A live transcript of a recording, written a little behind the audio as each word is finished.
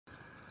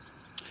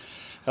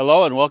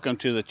Hello and welcome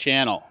to the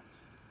channel.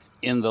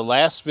 In the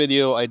last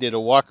video I did a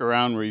walk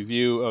around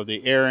review of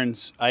the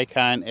Ariens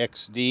IKON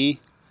XD.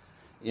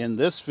 In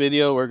this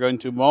video we're going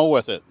to mow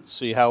with it,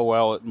 see how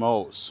well it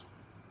mows.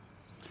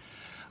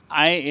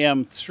 I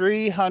am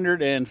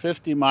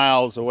 350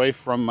 miles away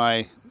from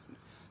my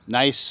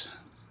nice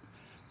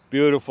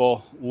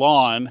beautiful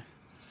lawn,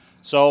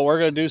 so we're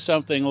going to do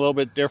something a little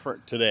bit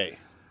different today.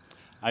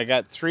 I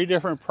got 3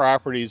 different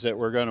properties that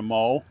we're going to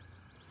mow.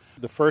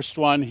 The first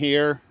one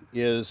here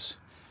is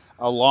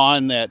a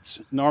lawn that's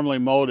normally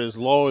mowed as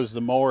low as the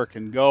mower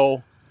can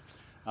go.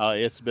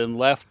 It's been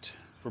left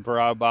for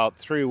about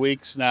 3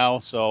 weeks now,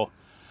 so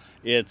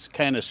it's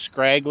kind of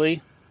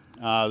scraggly.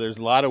 There's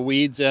a lot of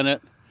weeds in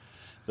it.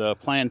 The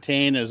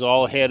plantain is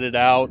all headed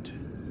out,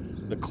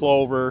 the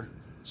clover,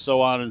 so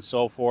on and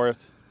so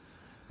forth.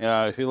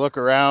 If you look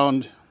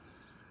around,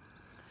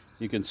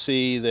 you can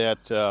see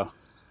that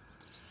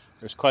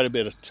there's quite a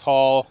bit of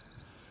tall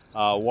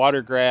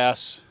water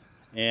grass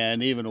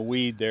and even a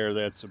weed there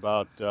that's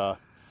about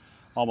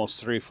almost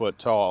 3 foot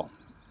tall.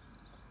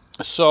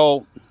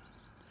 So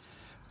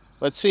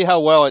let's see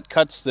how well it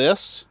cuts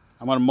this.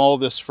 I'm going to mow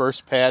this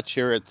first patch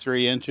here at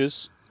 3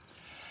 inches.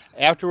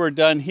 After we're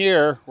done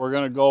here, we're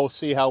going to go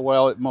see how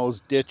well it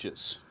mows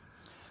ditches.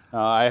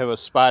 I have a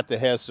spot that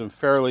has some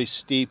fairly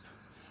steep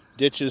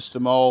ditches to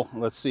mow.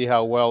 Let's see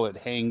how well it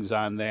hangs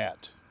on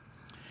that.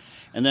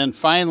 And then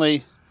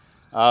finally,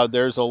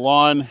 there's a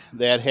lawn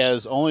that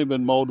has only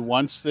been mowed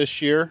once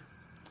this year.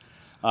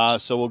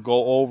 So we'll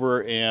go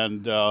over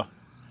and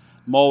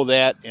mow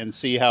that and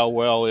see how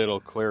well it'll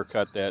clear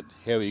cut that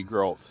heavy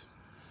growth.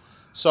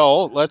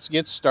 So let's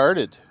get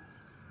started.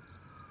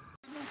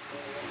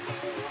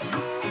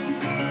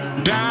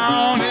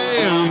 Down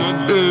in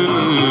the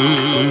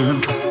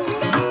dirt.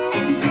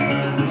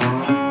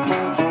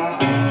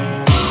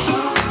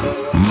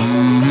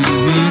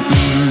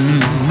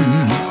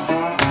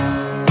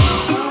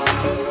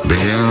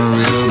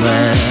 Real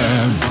bad.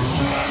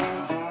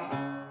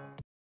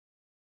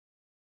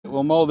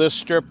 We'll mow this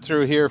strip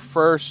through here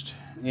first,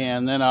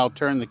 and then I'll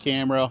turn the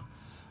camera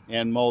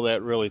and mow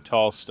that really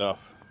tall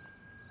stuff.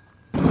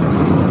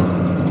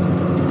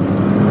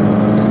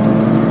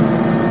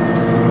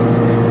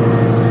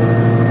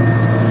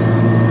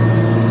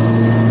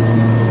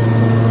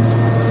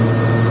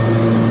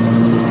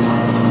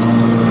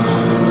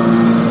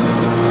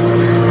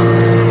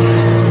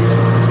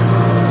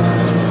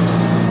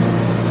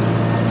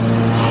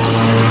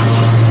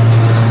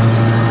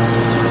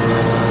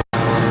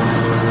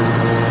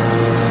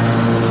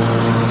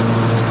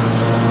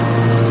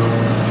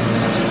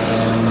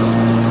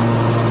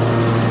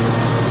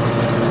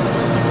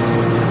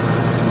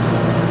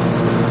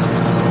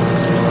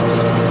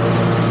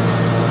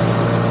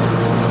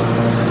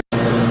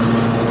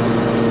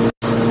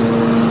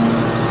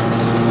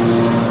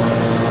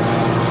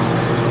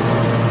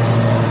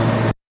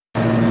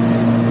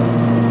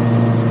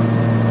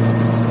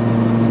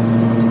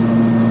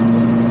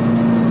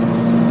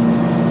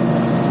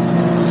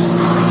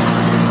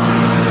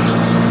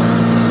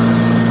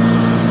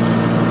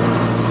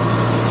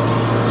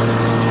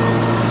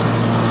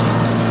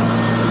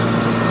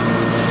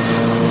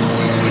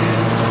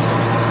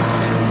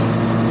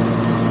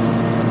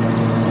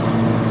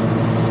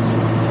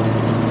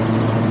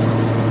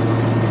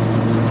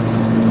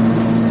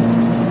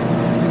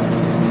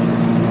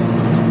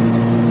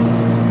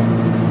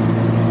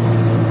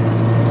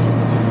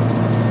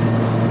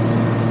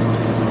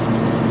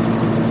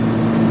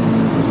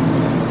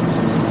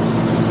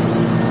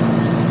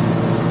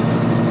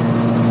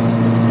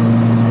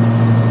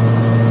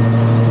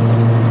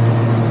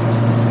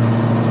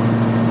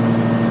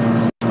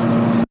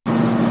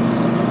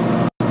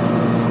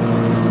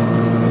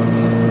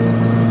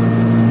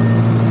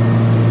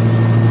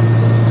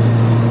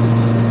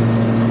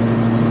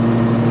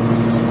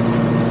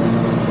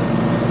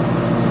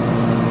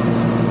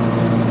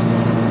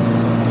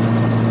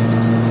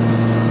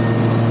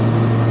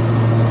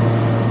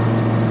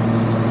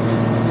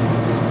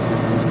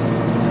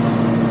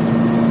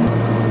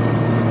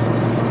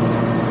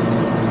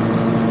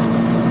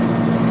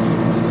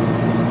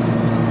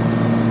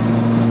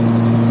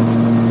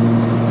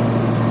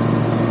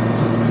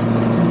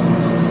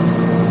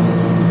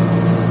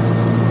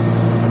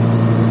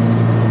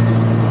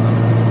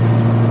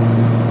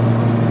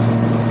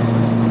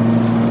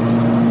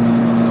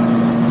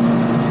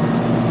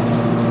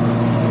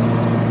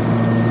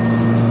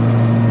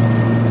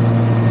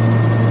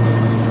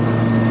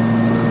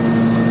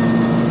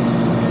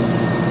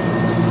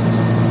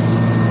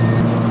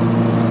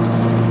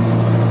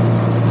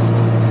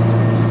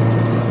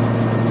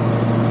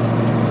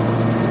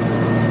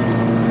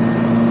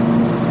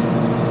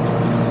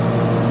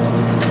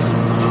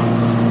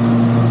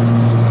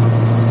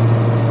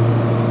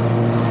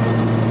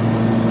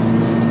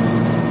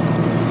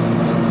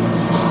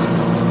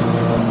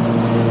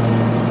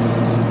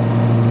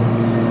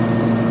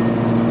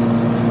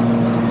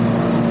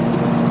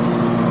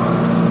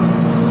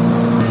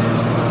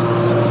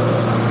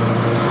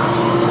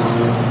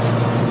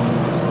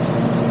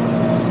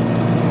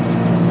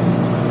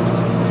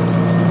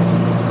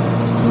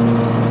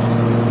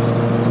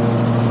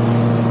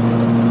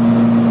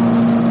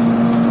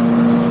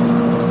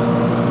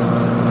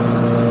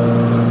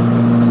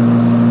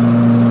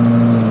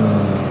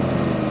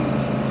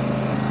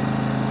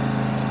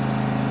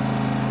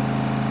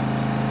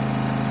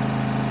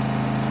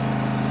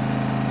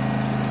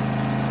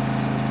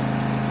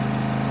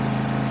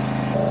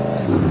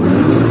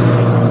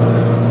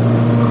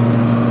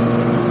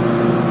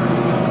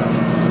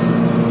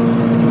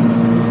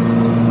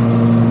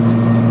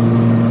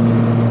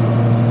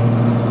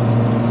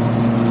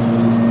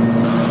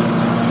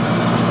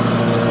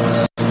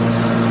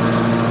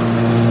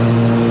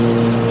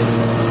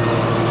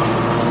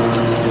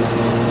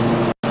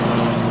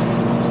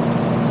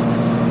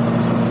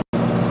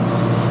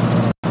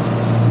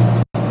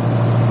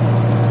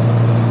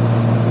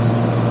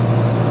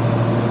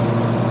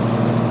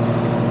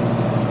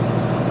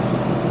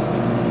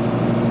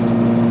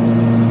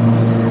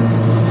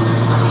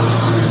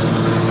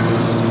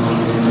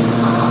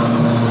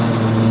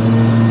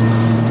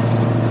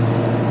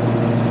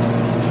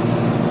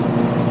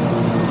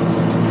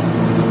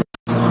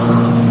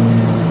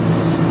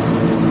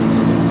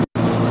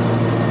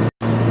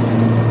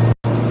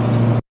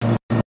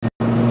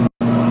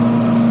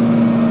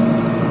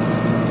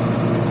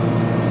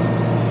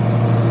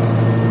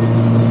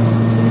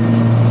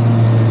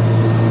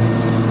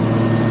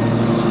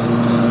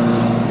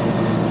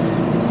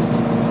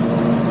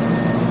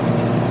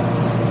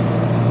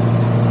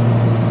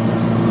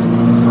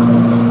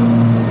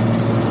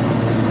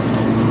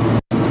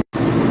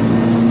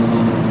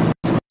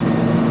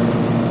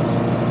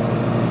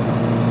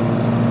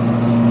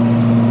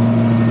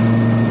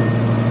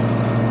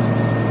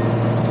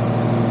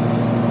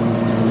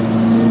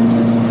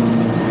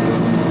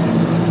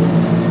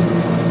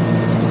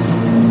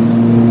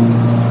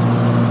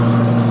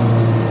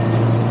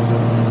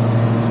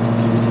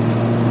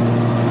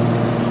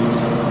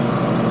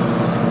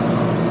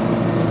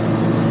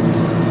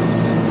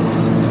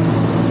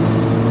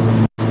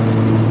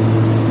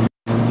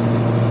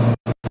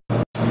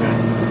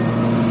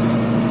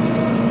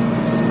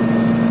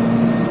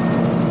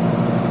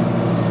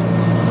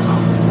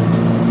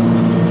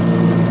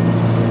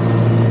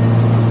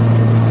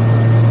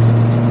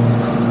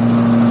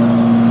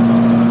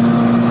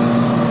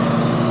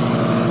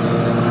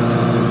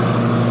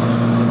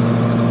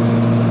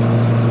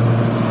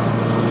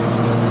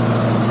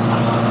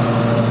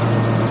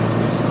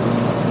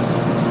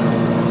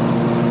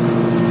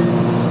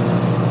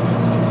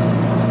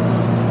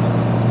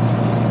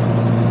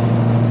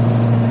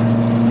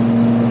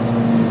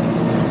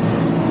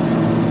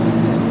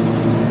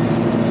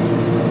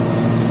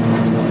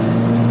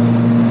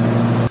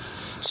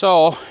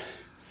 So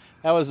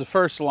that was the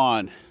first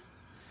lawn.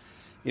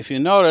 If you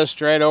noticed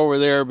right over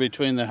there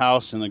between the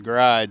house and the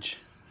garage,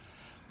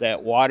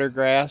 that water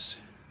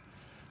grass,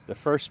 the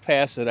first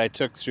pass that I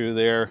took through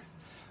there,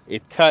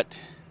 it cut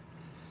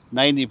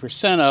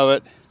 90% of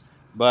it,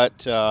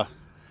 but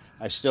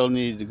I still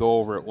needed to go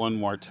over it one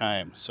more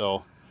time.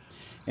 So,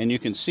 and you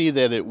can see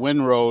that it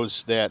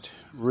windrows that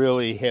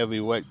really heavy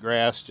wet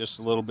grass just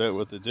a little bit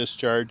with the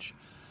discharge.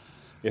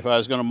 If I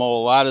was going to mow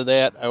a lot of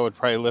that, I would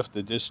probably lift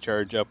the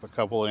discharge up a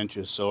couple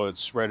inches so it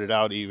spread it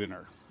out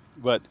evener.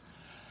 But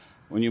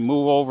when you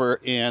move over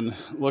and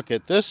look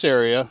at this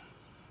area,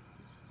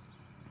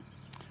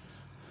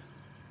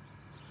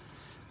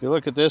 you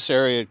look at this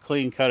area, it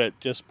clean cut it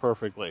just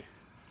perfectly.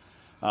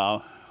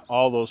 All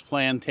those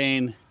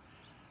plantain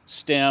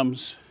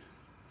stems,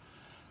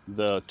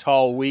 the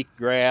tall weak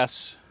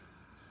grass,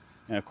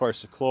 and of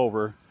course the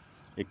clover,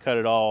 it cut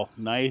it all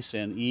nice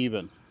and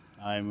even.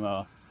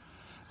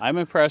 I'm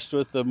impressed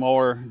with the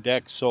mower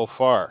deck so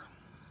far.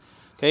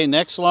 Okay,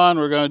 next lawn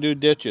we're going to do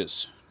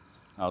ditches.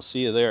 I'll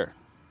see you there.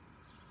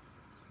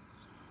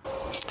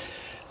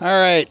 All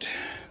right,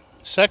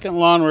 second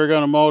lawn we're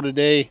going to mow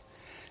today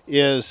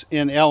is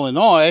in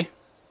Illinois.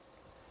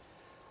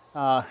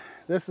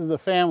 This is the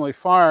family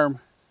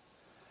farm,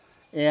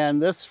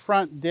 and this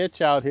front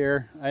ditch out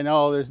here, I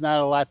know there's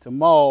not a lot to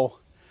mow,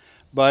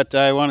 but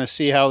I want to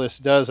see how this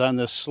does on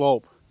this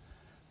slope.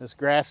 This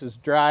grass is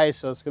dry,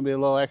 so it's going to be a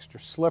little extra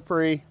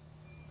slippery.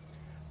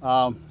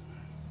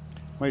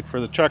 Wait for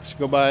the trucks to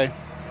go by.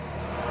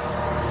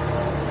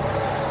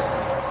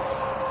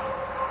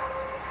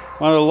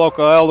 One of the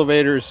local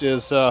elevators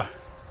is got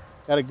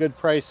a good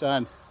price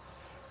on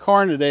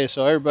corn today,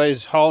 so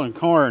everybody's hauling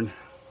corn.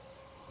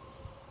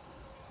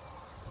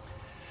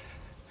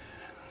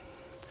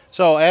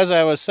 So as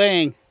I was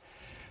saying,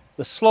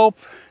 the slope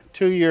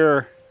to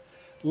your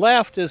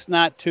left is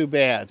not too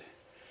bad.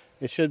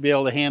 It should be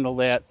able to handle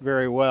that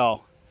very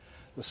well.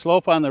 The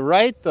slope on the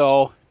right,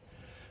 though,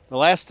 the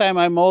last time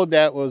I mowed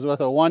that was with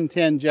a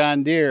 110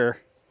 John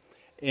Deere,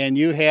 and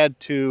you had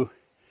to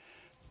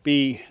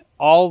be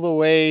all the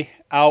way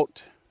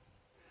out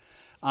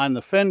on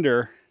the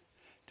fender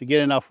to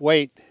get enough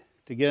weight,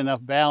 to get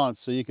enough balance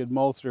so you could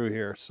mow through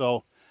here.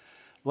 So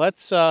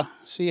let's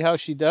see how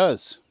she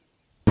does.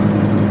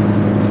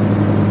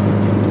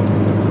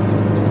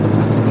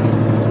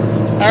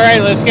 All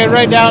right, let's get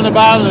right down the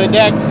bottom of the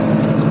deck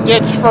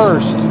ditch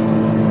first.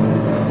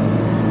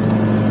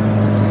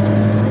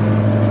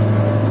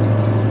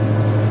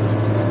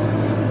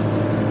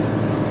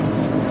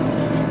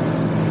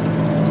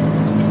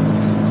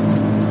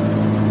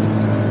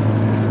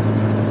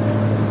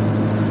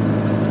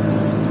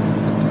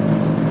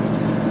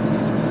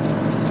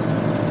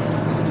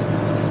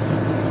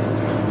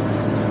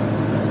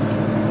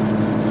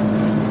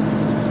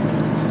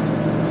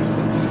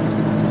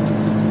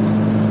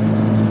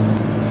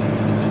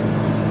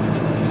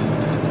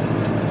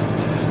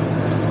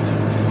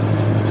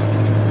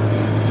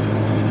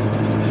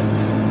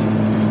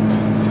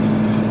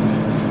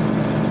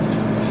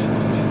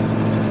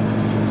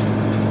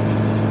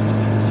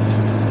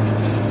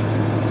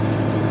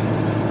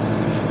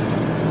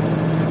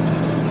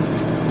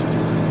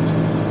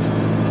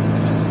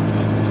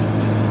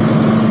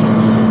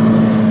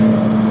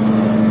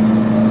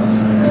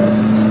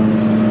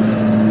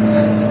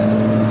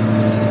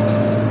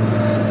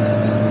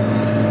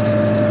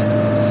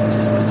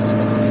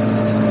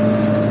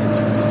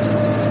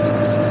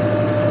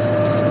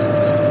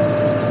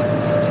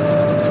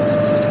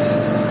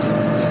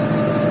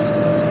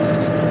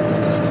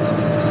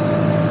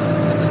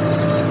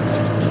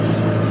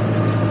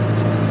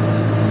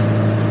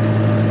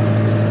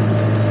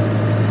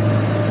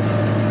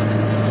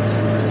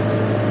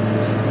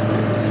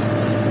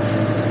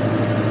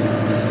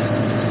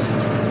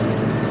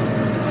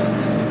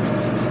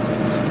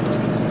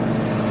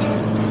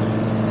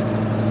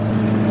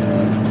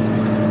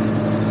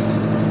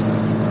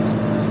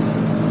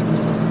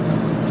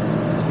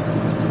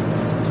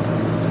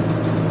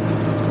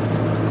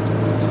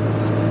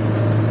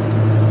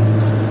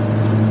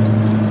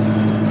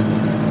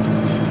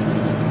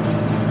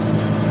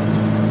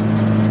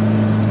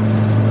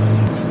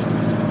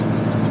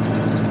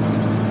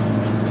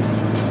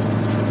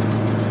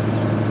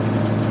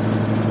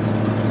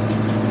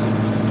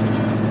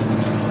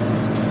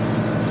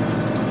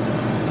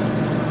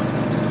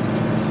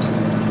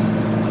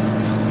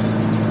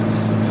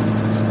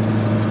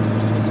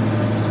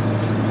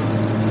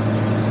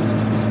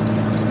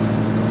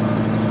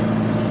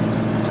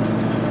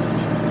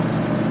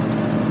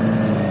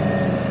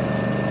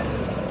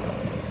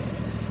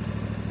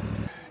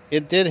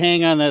 It did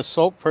hang on that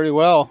slope pretty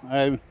well.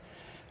 I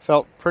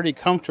felt pretty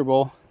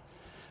comfortable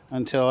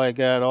until I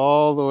got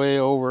all the way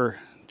over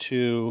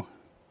to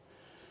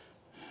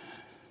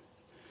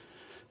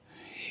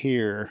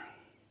here.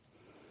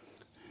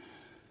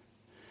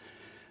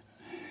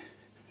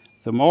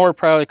 The mower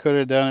probably could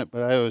have done it,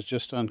 but I was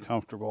just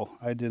uncomfortable.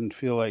 I didn't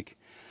feel like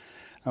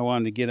I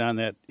wanted to get on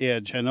that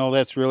edge. I know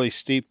that's really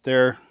steep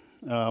there.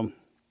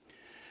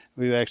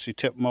 we've actually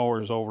tipped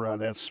mowers over on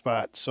that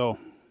spot. So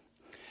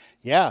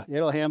yeah,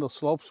 it'll handle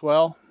slopes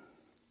well.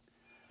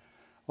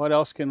 What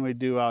else can we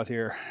do out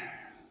here?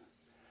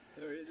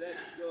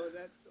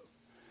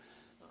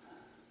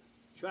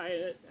 Try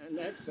it on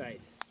that side.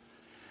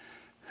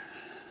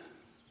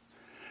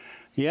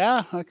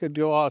 Yeah, I could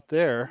go out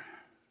there.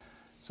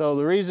 So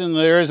the reason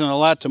there isn't a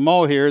lot to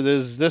mow here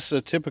is this is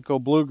a typical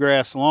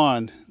bluegrass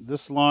lawn.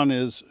 This lawn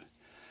is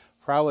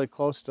probably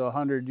close to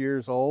 100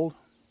 years old.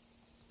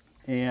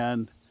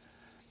 And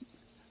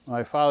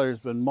my father's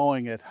been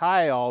mowing it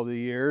high all the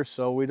years,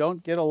 so we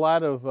don't get a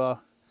lot of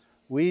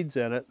weeds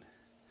in it.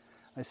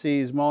 I see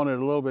he's mowing it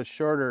a little bit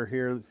shorter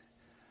here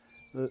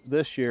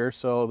this year,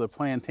 so the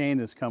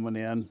plantain is coming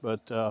in,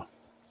 but the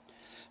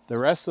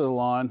rest of the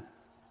lawn,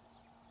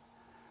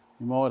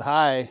 you mow it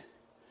high,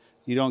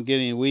 you don't get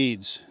any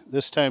weeds.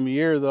 This time of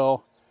year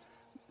though,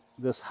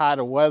 this hot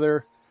of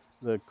weather,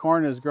 the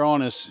corn is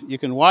growing. You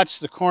can watch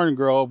the corn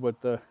grow,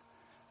 but the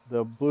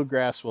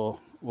bluegrass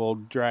will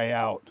dry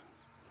out.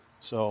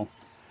 So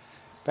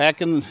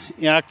back in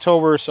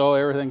October or so,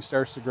 everything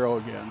starts to grow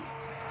again.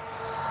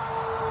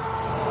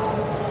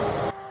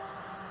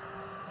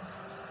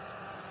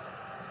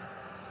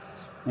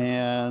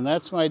 And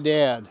that's my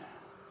dad.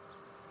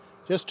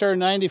 Just turned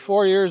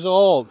 94 years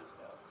old.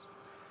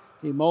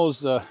 He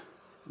mows the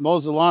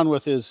lawn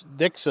with his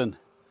Dixon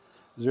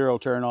zero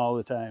turn all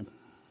the time.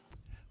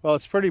 Well,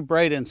 it's pretty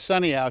bright and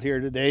sunny out here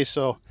today,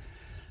 so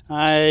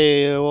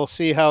I will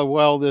see how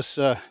well this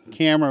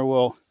camera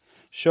will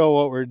show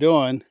what we're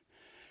doing.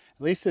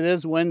 At least it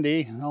is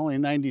windy, only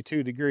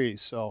 92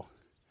 degrees. So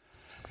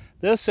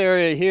this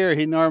area here,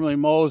 he normally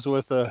mows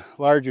with a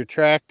larger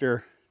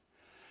tractor,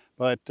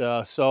 but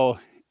so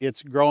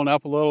it's grown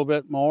up a little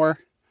bit more,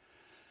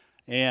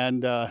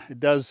 and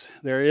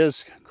there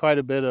is quite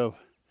a bit of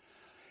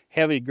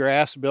heavy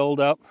grass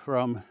buildup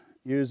from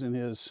using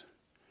his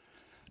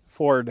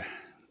Ford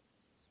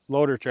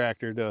loader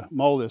tractor to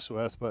mow this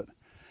with. But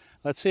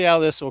let's see how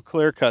this will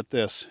clear cut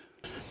this.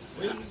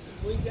 We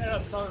got a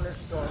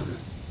thunderstorm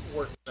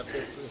working up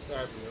here for this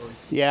afternoon.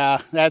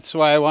 Yeah, that's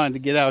why I wanted to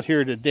get out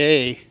here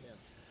today,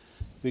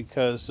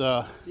 because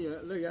see,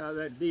 look how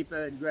that deep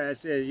that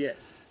grass is yet.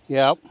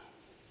 Yep.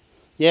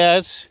 Yeah,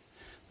 it's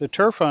the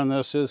turf on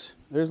this is,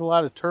 there's a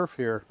lot of turf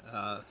here.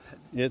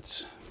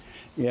 It's,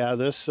 yeah,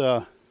 this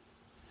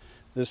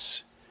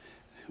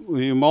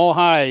when you mow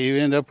high, you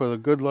end up with a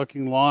good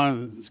looking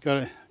lawn.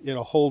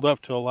 It'll hold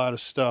up to a lot of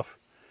stuff.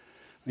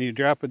 When you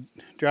drop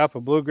a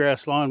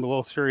bluegrass lawn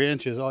below 3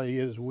 inches, all you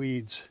get is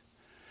weeds,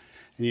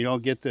 and you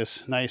don't get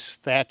this nice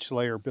thatch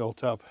layer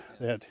built up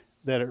that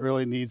it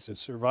really needs to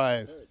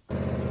survive.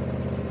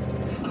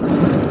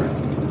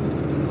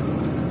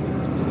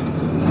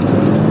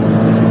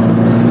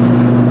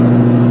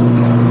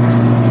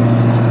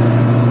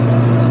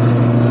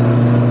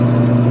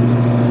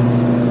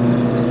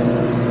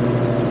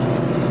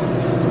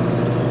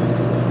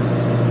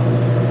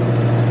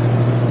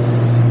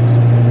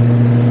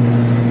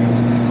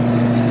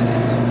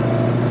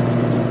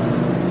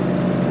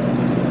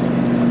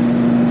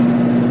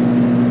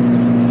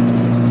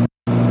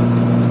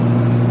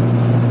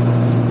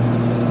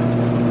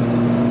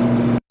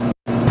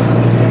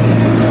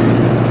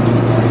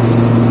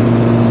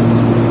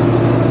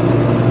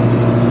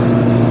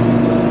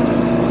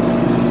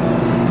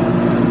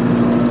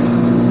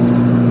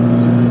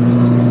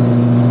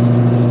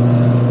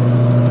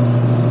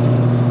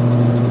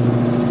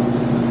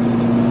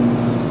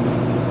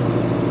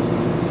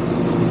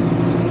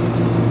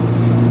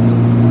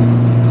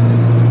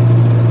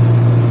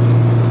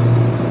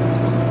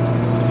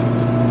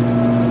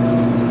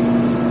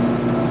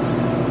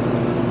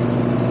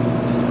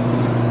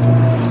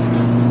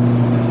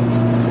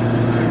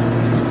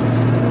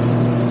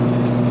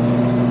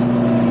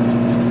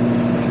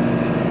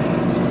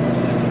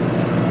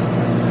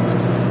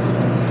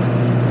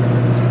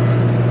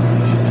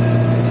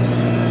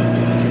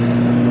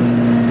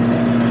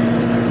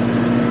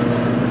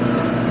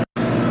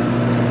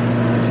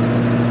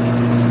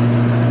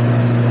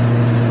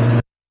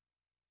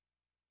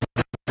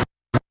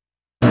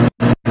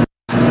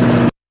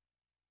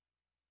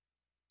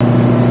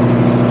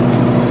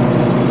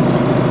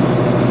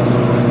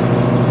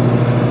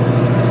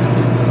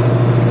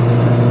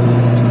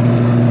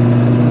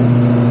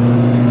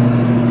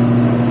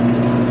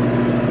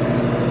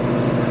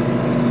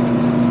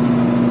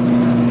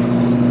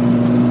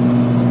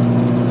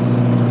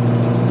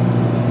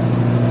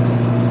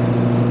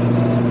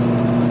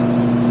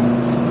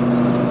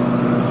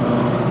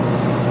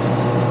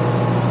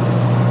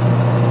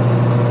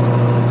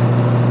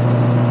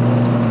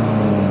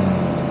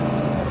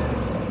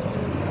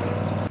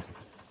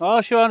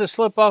 Well, she wanted to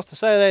slip off the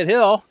side of that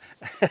hill,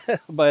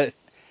 but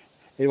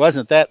it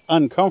wasn't that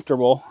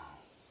uncomfortable.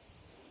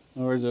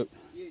 Or is it?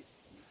 You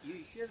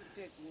should have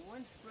taken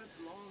one strip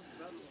along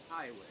the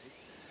highway,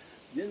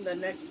 then the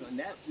next one.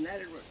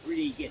 That'll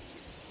really get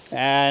you.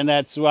 And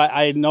that's why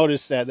I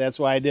noticed that. That's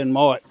why I didn't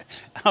mow it.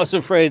 I was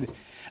afraid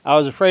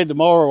the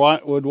mower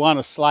would want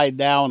to slide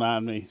down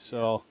on me.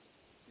 So,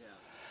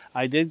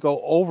 I did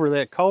go over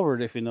that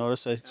culvert, if you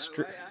notice. I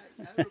do it.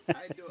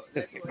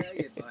 That's the way I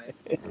get by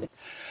it.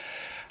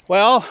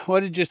 Well,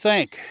 what did you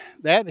think?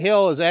 That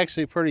hill is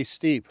actually pretty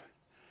steep.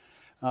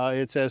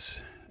 It's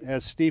as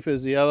steep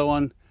as the other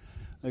one.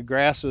 The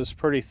grass is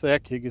pretty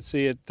thick. You can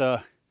see it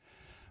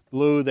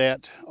blew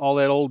all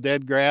that old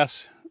dead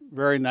grass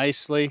very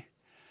nicely.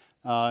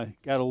 Got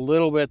a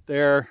little bit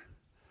there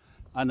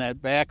on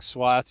that back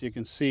swath. You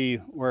can see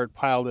where it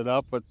piled it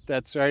up, but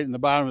that's right in the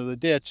bottom of the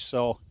ditch.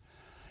 So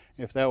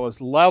if that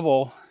was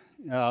level,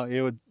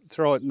 it would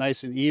throw it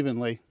nice and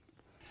evenly.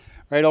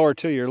 Right over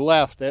to your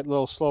left, that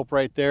little slope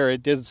right there,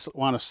 it did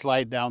want to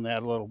slide down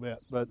that a little bit,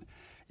 but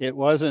it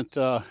wasn't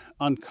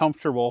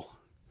uncomfortable.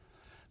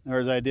 In other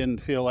words, I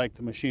didn't feel like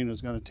the machine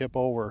was going to tip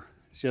over.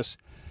 It's just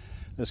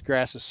this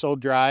grass is so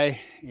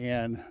dry,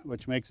 and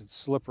which makes it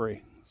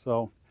slippery.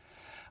 So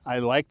I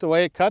like the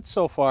way it cuts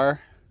so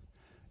far.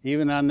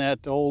 Even on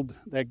that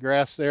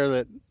grass there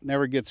that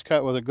never gets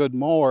cut with a good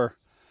mower,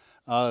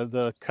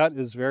 the cut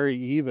is very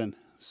even.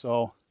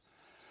 So,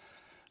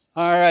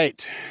 all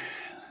right.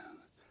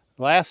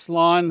 Last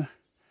lawn,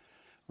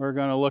 we're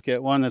going to look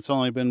at one that's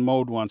only been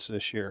mowed once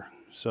this year.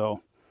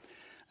 So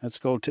let's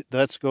go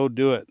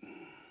do it.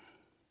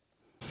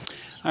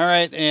 All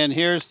right, and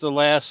here's the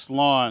last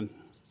lawn.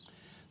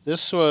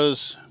 This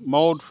was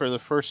mowed for the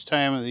first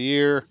time of the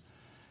year,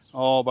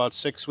 about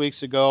 6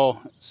 weeks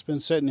ago. It's been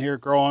sitting here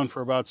growing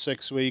for about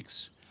 6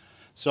 weeks.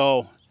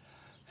 So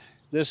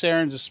this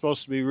Ariens is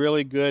supposed to be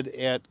really good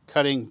at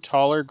cutting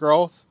taller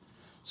growth.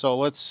 So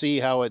let's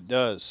see how it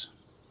does.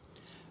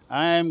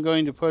 I'm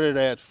going to put it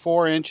at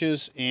 4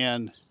 inches,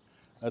 and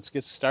let's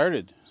get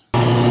started.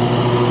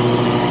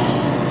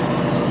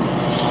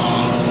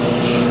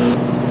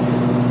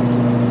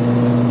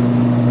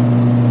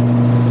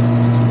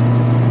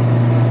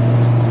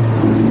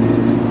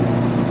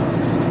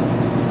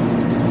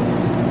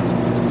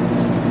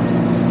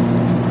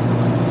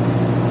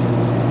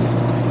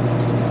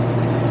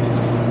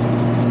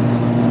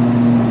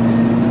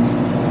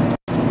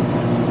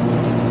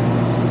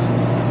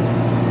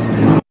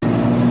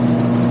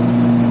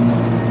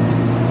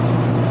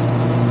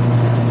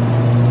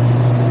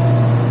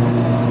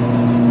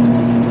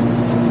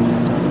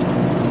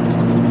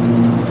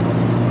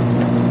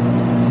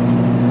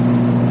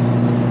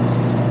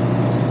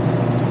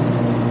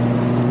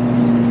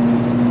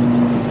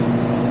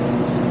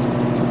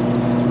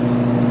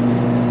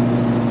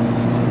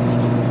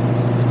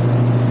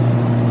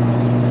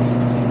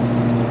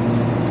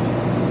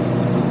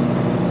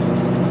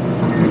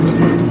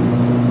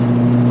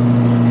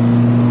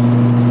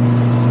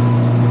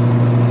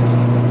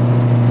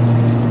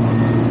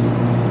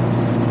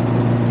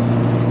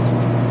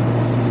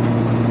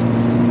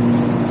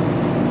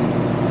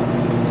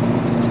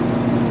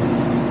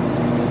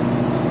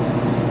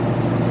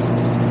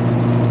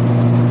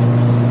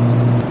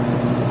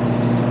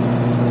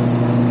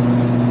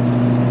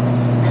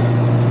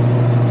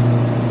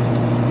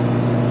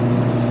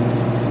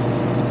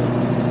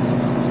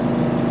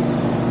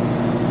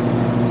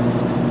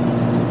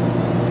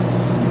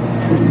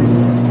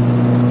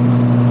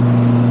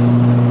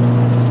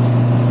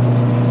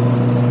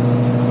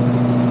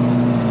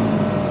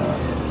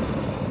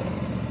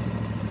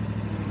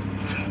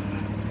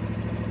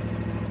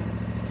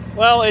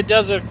 Well, it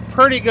does a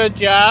pretty good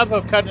job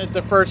of cutting it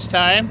the first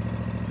time.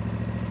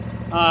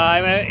 I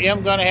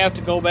am going to have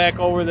to go back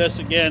over this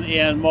again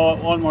and mow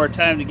it one more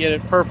time to get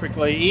it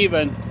perfectly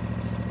even.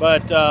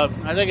 But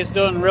I think it's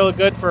doing really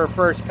good for a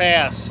first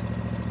pass.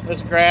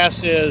 This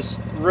grass is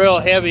real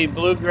heavy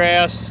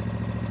bluegrass,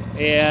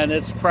 and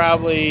it's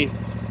probably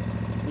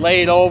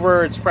laid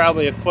over. It's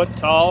probably a foot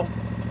tall.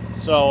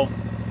 So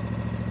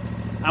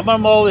I'm going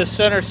to mow this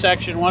center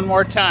section one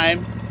more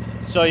time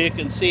so you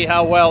can see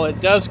how well it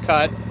does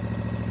cut,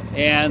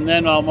 and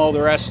then I'll mow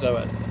the rest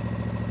of it.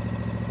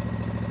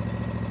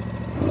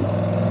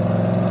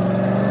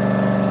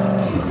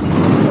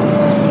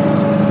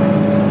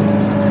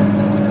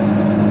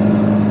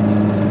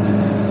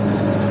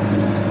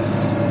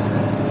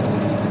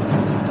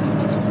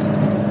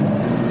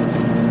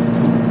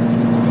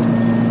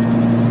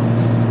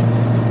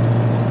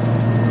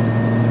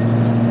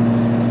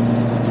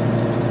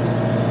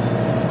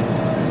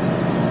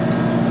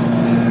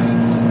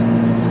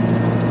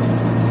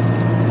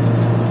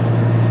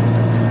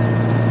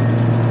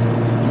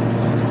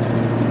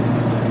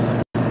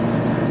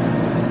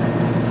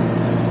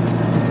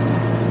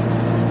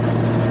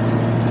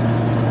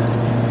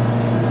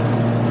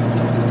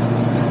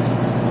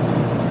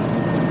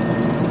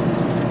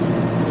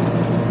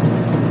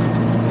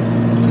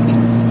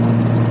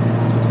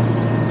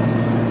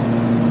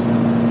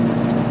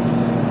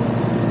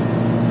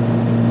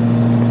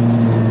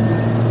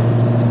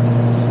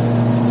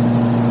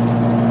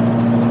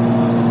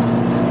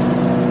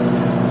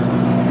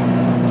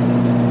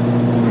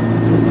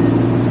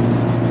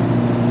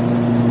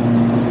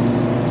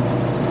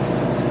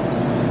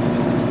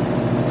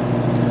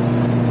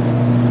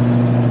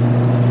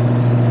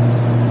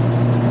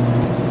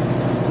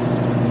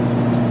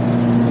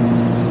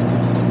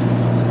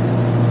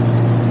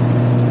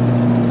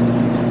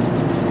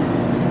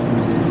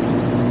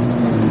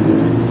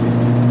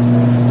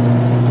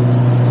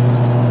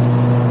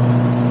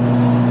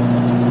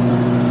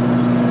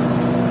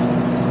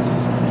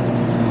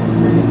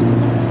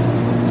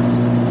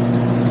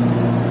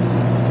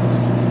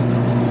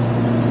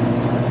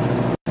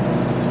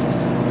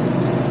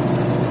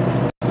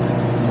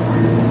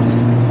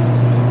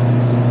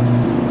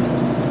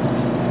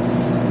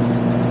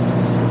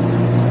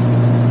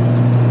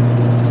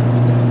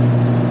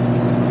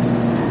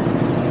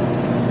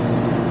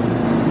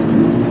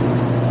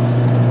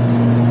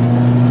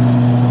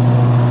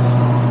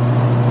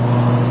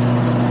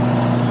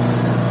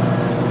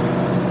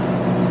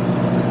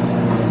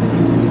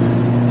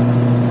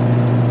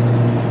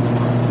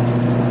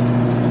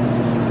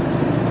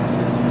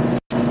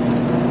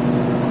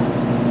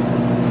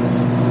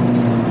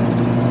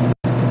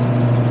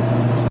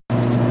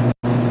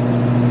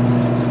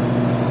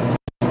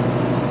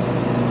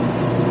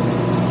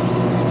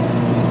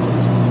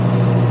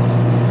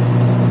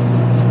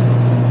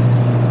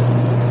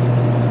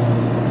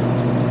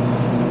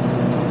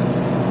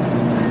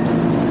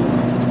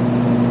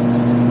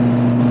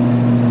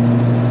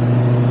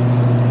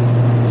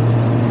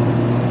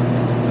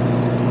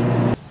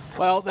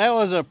 Well, that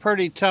was a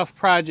pretty tough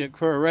project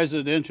for a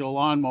residential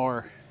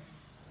lawnmower.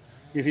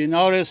 If you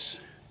notice,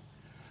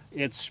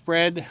 it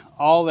spread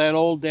all that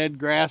old dead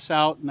grass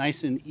out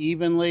nice and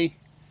evenly.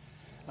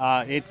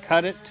 It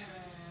cut it.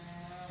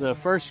 The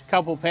first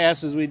couple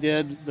passes we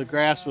did, the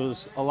grass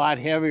was a lot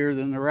heavier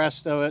than the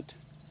rest of it.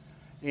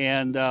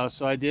 And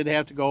so I did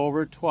have to go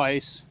over it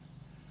twice.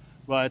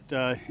 But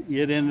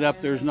it ended up,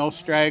 there's no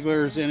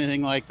stragglers,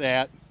 anything like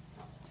that.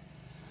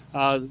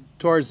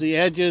 Towards the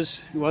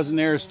edges, it wasn't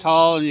near as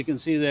tall, and you can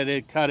see that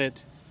it cut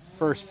it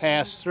first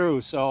pass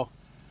through. So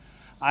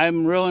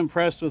I'm real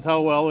impressed with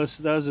how well this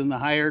does in the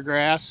higher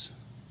grass.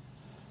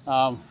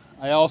 I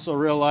also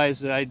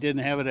realized that I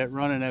didn't have it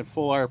running at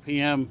full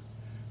RPM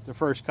the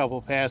first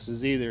couple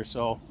passes either.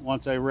 So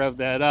once I revved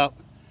that up,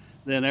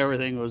 then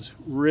everything was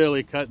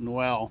really cutting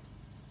well.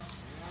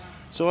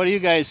 So what do you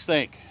guys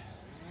think?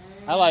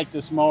 I like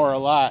this mower a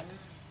lot.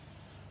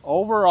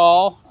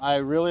 Overall, I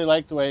really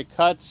like the way it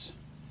cuts.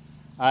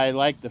 I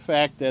like the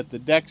fact that the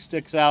deck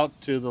sticks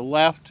out to the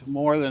left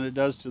more than it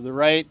does to the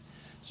right.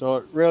 So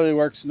it really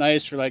works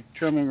nice for like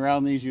trimming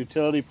around these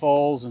utility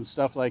poles and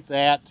stuff like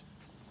that.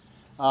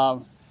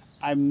 I'm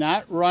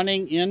not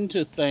running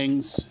into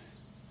things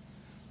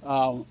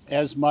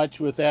as much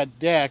with that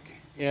deck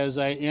as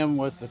I am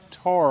with the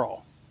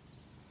Toro.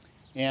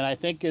 And I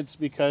think it's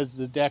because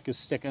the deck is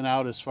sticking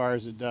out as far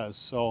as it does.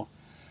 So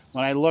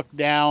when I look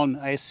down,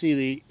 I see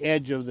the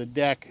edge of the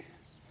deck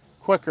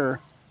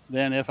quicker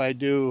than if I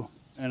do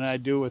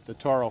with the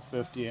Toro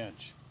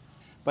 50-inch.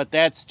 But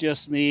that's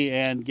just me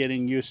and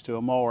getting used to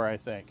a mower, I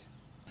think.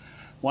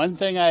 One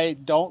thing I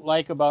don't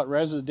like about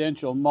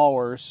residential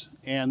mowers,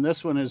 and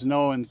this one is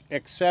no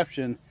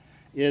exception,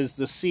 is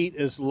the seat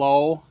is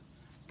low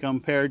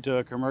compared to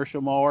a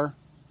commercial mower.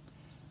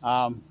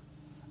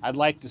 I'd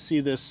like to see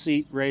this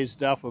seat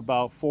raised up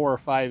about 4 or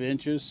 5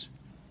 inches.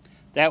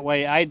 That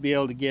way I'd be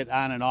able to get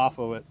on and off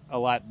of it a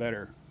lot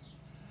better.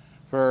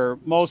 For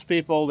most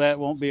people, that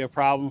won't be a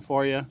problem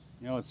for you.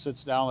 You know, it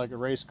sits down like a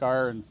race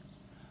car and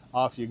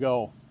off you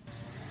go.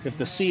 If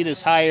the seat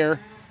is higher,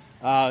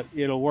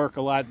 it'll work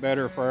a lot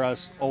better for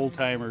us old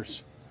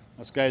timers.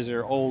 Us guys that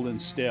are old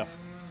and stiff.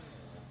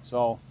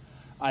 So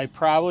I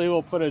probably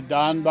will put a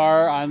Don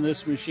bar on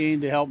this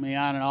machine to help me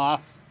on and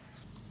off.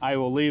 I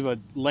will leave a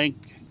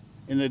link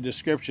in the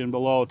description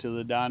below to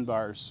the Don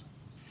bars.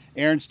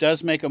 Ariens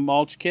does make a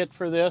mulch kit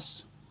for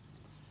this.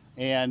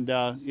 And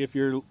if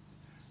you're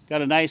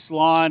got a nice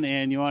lawn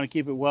and you want to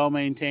keep it well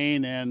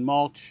maintained and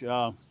mulch,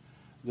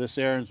 this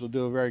Ariens will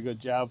do a very good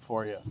job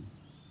for you.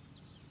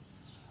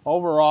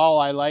 Overall,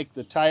 I like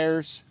the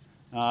tires.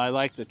 I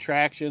like the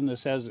traction.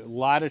 This has a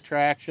lot of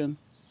traction.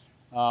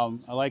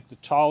 I like the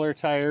taller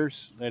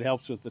tires. That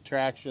helps with the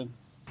traction.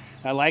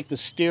 I like the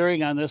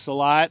steering on this a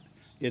lot.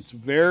 It's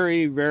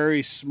very,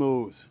 very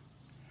smooth.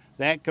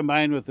 That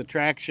combined with the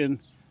traction,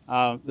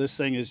 this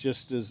thing is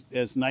just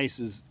as nice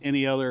as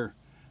any other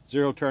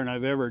zero turn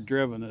I've ever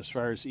driven as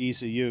far as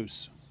ease of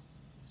use.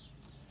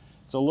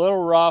 It's a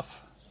little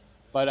rough,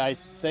 but I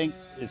think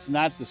it's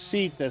not the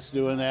seat that's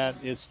doing that,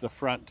 it's the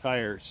front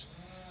tires.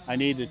 I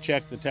need to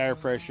check the tire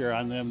pressure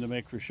on them to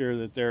make for sure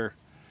that they're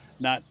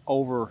not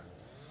over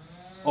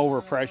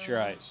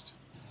pressurized.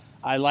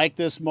 I like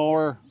this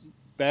mower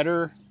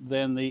better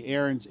than the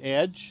Ariens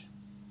Edge.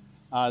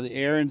 The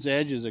Ariens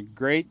Edge is a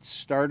great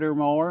starter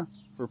mower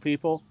for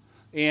people,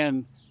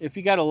 and if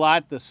you got a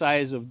lot the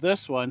size of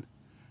this one,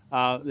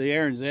 the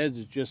Ariens Edge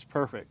is just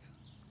perfect.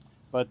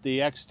 But the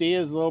XD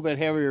is a little bit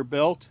heavier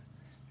built.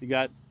 If you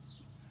got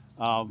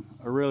a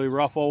really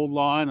rough old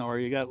lawn, or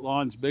you got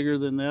lawns bigger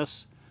than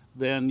this,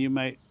 then you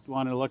might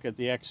want to look at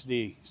the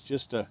XD. It's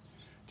just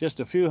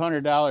a few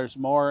 $100s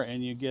more,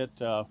 and you get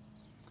a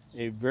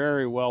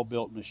very well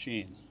built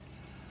machine.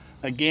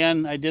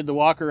 Again, I did the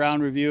walk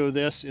around review of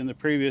this in the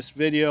previous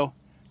video.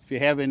 If you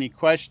have any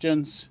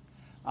questions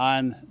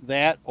on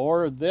that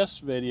or this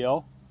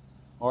video,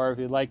 or if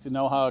you'd like to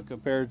know how it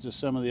compares to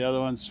some of the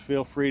other ones,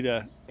 feel free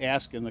to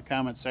ask in the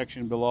comment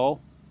section below.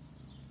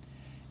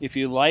 If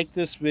you like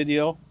this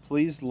video,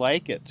 please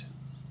like it.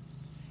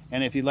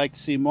 And if you'd like to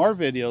see more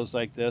videos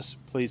like this,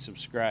 please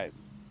subscribe.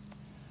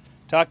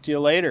 Talk to you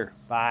later.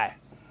 Bye.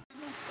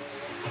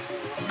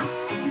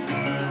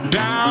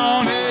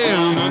 Down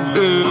in the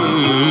dirt.